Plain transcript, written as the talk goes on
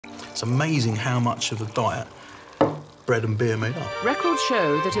It's amazing how much of a diet bread and beer made up. Records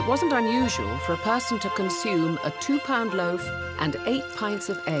show that it wasn't unusual for a person to consume a £2 loaf and 8 pints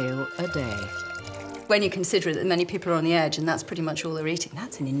of ale a day. When you consider that many people are on the edge and that's pretty much all they're eating,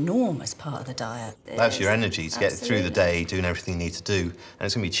 that's an enormous part of the diet. That's your energy to get through the day, doing everything you need to do, and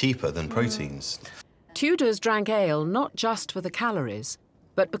it's going to be cheaper than proteins. Tudors drank ale not just for the calories,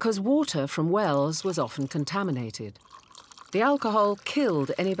 but because water from wells was often contaminated. The alcohol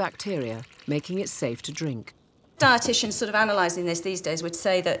killed any bacteria, making it safe to drink. Dietitians sort of analysing this these days would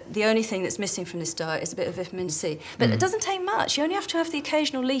say that the only thing that's missing from this diet is a bit of vitamin C. But it doesn't take much. You only have to have the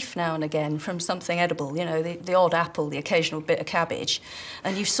occasional leaf now and again from something edible, you know, the odd apple, the occasional bit of cabbage,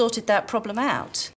 and you've sorted that problem out.